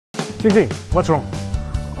Xing, what's wrong?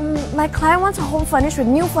 My client wants a home furnished with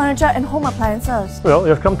new furniture and home appliances. Well,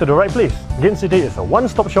 you've come to the right place. Gain City is a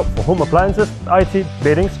one-stop shop for home appliances, IT,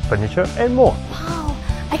 beddings, furniture and more. Wow,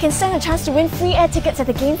 I can stand a chance to win free air tickets at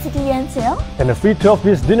the Gain City year-end sale? And a free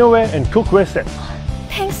 12-piece dinnerware and cookware set.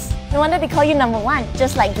 Thanks. No wonder they call you #1,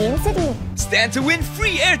 just like Gain City. Stand to win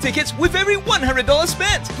free air tickets with every $100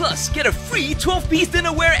 spent. Plus, get a free 12-piece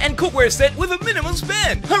dinnerware and cookware set with a minimum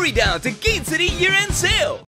spend. Hurry down to Gain City year-end sale.